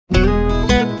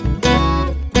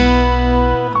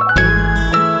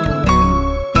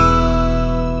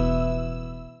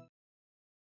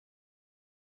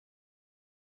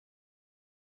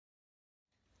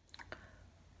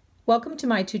Welcome to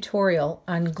my tutorial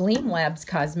on Gleam Labs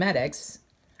Cosmetics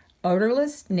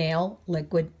Odorless Nail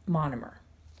Liquid Monomer.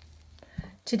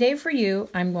 Today for you,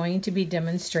 I'm going to be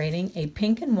demonstrating a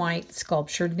pink and white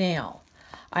sculptured nail.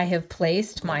 I have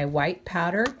placed my white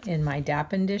powder in my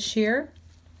dappen dish here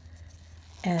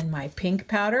and my pink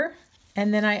powder,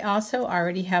 and then I also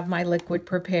already have my liquid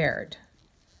prepared.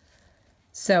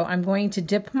 So I'm going to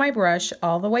dip my brush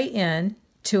all the way in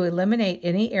to eliminate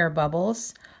any air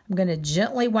bubbles. I'm going to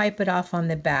gently wipe it off on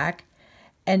the back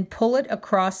and pull it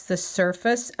across the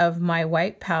surface of my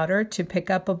white powder to pick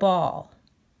up a ball.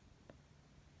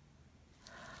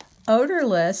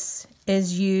 Odorless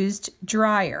is used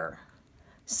drier.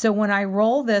 So when I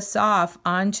roll this off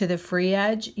onto the free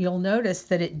edge, you'll notice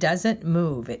that it doesn't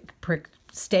move. It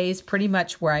stays pretty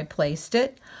much where I placed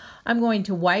it. I'm going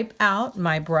to wipe out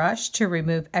my brush to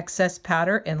remove excess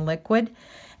powder and liquid,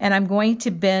 and I'm going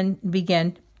to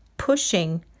begin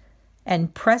pushing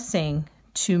and pressing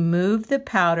to move the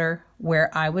powder where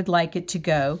I would like it to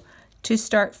go to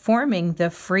start forming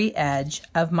the free edge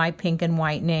of my pink and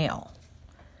white nail.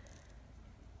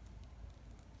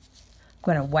 I'm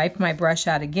going to wipe my brush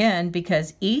out again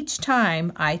because each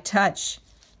time I touch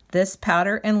this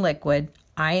powder and liquid,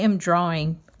 I am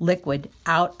drawing liquid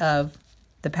out of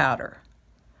the powder.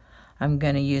 I'm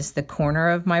going to use the corner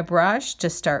of my brush to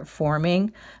start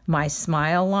forming my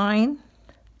smile line.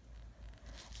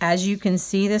 As you can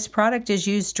see, this product is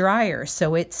used drier,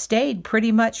 so it stayed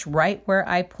pretty much right where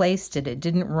I placed it. It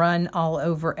didn't run all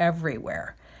over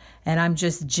everywhere. And I'm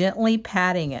just gently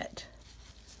patting it.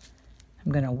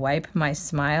 I'm going to wipe my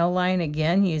smile line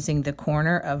again using the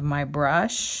corner of my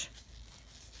brush.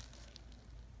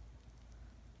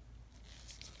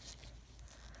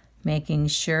 Making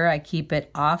sure I keep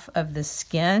it off of the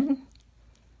skin.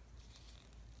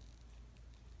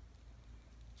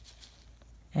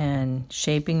 And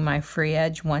shaping my free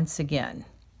edge once again.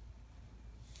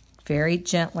 Very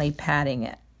gently patting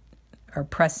it or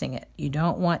pressing it. You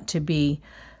don't want to be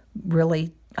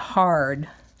really hard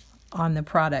on the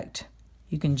product.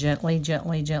 You can gently,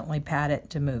 gently, gently pat it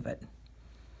to move it.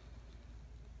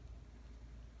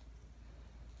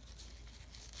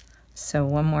 So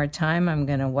one more time, I'm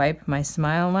going to wipe my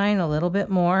smile line a little bit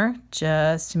more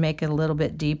just to make it a little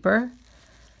bit deeper.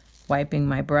 Wiping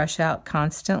my brush out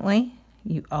constantly.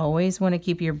 You always want to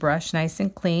keep your brush nice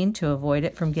and clean to avoid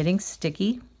it from getting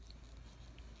sticky.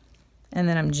 And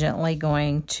then I'm gently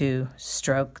going to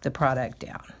stroke the product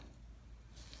down.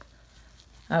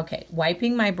 Okay,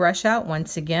 wiping my brush out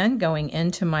once again, going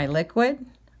into my liquid.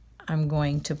 I'm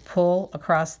going to pull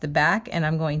across the back and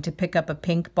I'm going to pick up a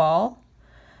pink ball.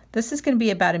 This is going to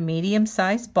be about a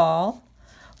medium-sized ball.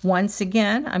 Once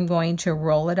again, I'm going to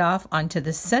roll it off onto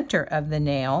the center of the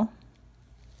nail.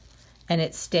 And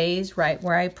it stays right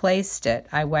where I placed it.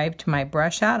 I wiped my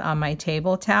brush out on my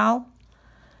table towel.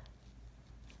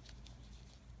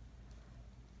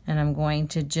 And I'm going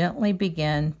to gently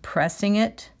begin pressing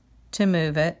it to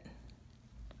move it.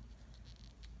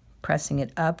 Pressing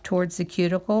it up towards the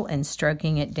cuticle and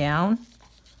stroking it down.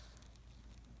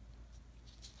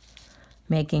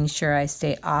 Making sure I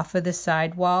stay off of the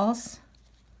side walls.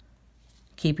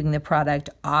 Keeping the product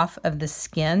off of the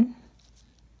skin,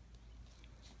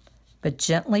 but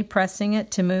gently pressing it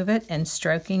to move it and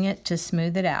stroking it to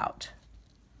smooth it out.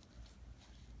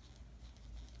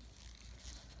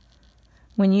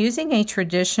 When using a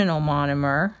traditional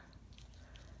monomer,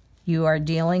 you are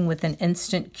dealing with an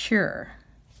instant cure.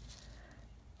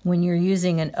 When you're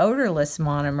using an odorless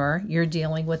monomer, you're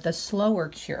dealing with a slower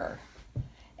cure,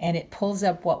 and it pulls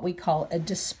up what we call a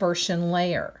dispersion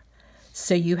layer.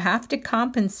 So you have to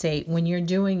compensate when you're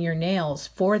doing your nails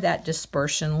for that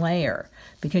dispersion layer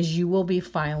because you will be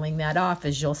filing that off,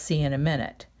 as you'll see in a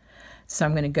minute. So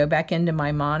I'm going to go back into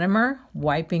my monomer,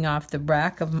 wiping off the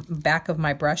back of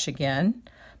my brush again.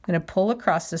 I'm going to pull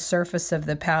across the surface of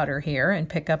the powder here and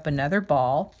pick up another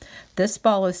ball. This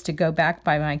ball is to go back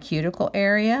by my cuticle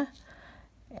area,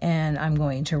 and I'm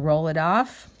going to roll it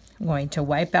off. I'm going to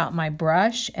wipe out my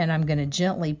brush, and I'm going to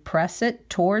gently press it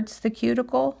towards the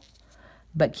cuticle,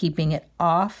 but keeping it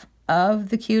off of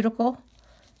the cuticle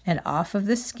and off of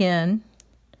the skin,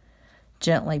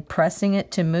 gently pressing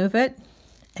it to move it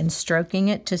and stroking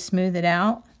it to smooth it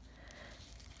out,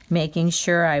 making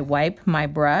sure I wipe my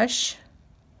brush.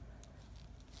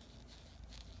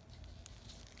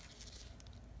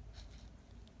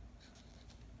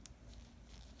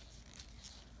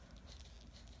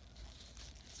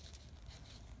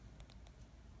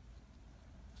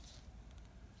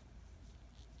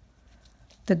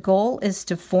 The goal is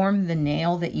to form the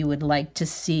nail that you would like to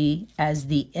see as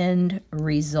the end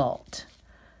result.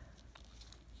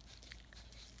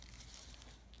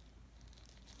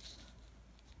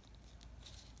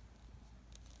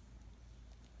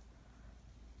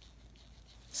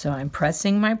 So I'm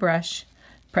pressing my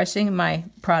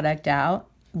product out,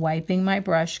 wiping my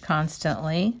brush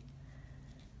constantly.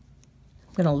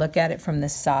 I'm going to look at it from the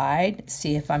side,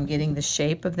 see if I'm getting the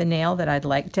shape of the nail that I'd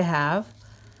like to have.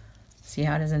 See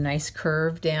how it has a nice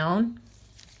curve down.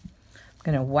 I'm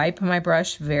going to wipe my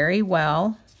brush very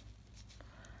well.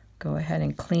 Go ahead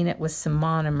and clean it with some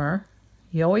monomer.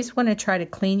 You always want to try to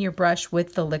clean your brush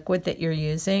with the liquid that you're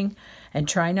using, and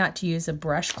try not to use a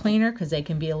brush cleaner because they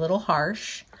can be a little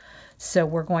harsh. So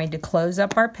we're going to close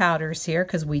up our powders here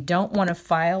because we don't want to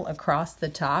file across the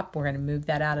top. We're going to move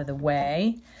that out of the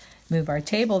way. Move our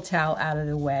table towel out of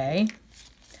the way.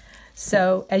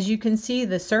 So as you can see,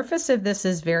 the surface of this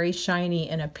is very shiny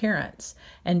in appearance.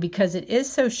 And because it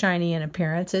is so shiny in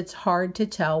appearance, it's hard to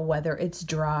tell whether it's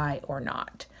dry or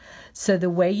not. So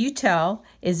the way you tell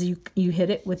is you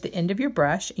hit it with the end of your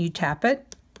brush, you tap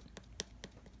it,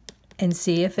 and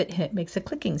see if it makes a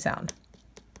clicking sound.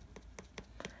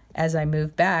 As I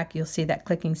move back, you'll see that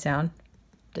clicking sound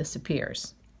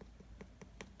disappears.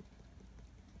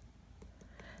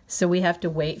 So we have to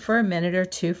wait for a minute or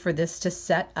two for this to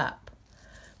set up.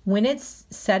 When it's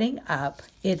setting up,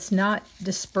 it's not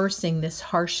dispersing this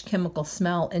harsh chemical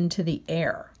smell into the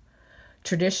air.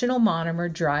 Traditional monomer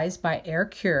dries by air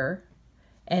cure,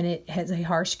 and it has a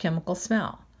harsh chemical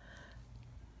smell.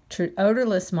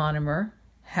 Odorless monomer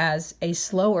has a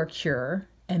slower cure,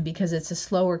 and because it's a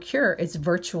slower cure, it's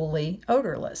virtually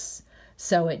odorless.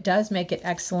 So it does make it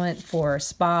excellent for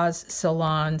spas,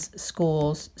 salons,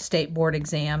 schools, state board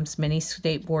exams. Many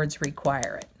state boards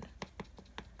require it.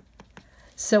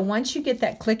 So once you get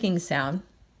that clicking sound,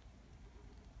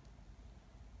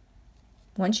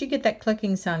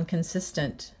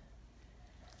 consistent,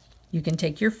 you can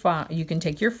take your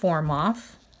form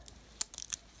off.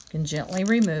 You can gently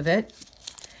remove it.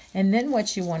 And then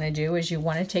what you want to do is you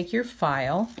want to take your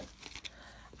file.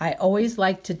 I always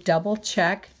like to double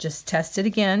check, just test it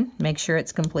again, make sure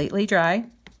it's completely dry.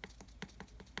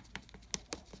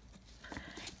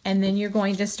 And then you're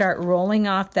going to start rolling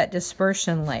off that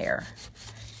dispersion layer.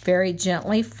 Very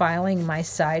gently filing my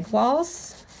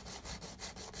sidewalls.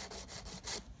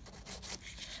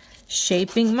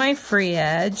 Shaping my free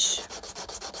edge.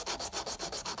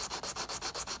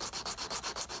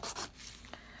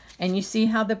 And you see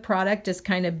how the product is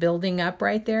kind of building up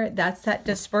right there? That's that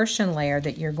dispersion layer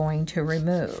that you're going to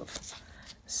remove.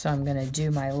 So I'm going to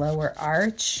do my lower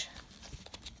arch.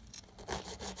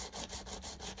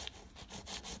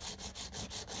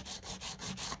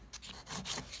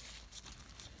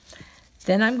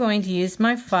 Then I'm going to use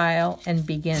my file and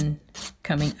begin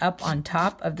coming up on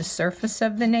top of the surface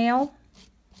of the nail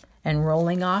and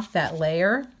rolling off that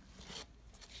layer.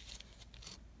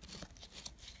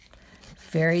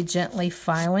 Very gently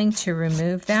filing to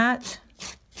remove that.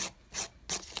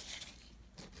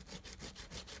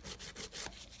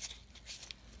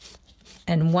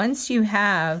 And once you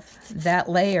have that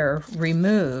layer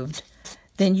removed,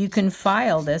 then you can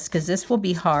file this, because this will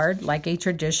be hard like a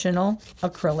traditional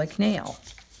acrylic nail.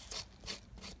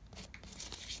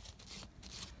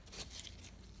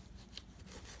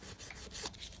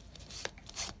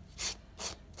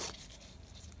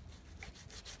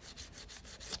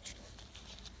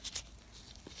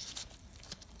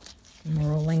 I'm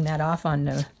rolling that off on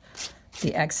the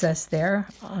excess there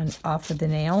off of the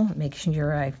nail, making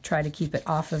sure I try to keep it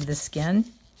off of the skin.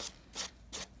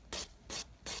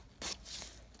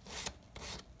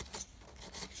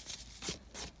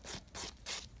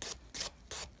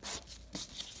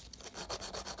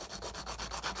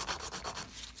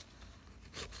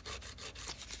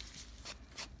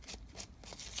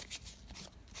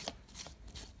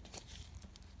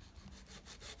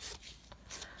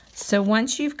 So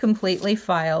once you've completely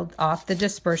filed off the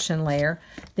dispersion layer,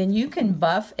 then you can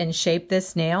buff and shape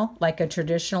this nail like a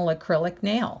traditional acrylic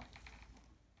nail.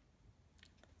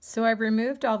 So I've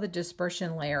removed all the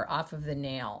dispersion layer off of the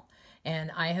nail,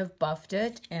 and I have buffed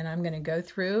it, and I'm going to go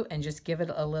through and just give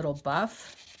it a little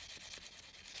buff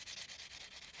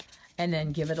and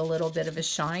then give it a little bit of a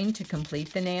shine to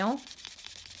complete the nail.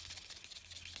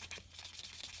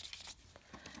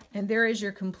 And there is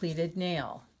your completed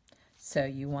nail. So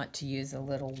you want to use a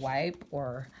little wipe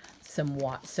or some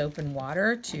soap and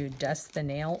water to dust the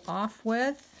nail off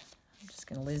with. I'm just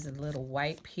going to use a little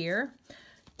wipe here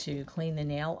to clean the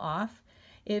nail off.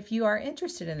 If you are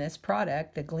interested in this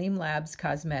product, the Gleam Labs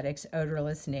Cosmetics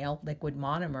Odorless Nail Liquid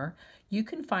Monomer, you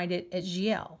can find it at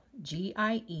giell.com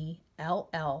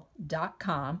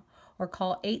or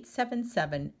call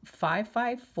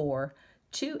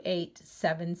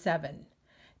 877-554-2877.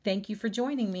 Thank you for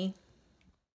joining me.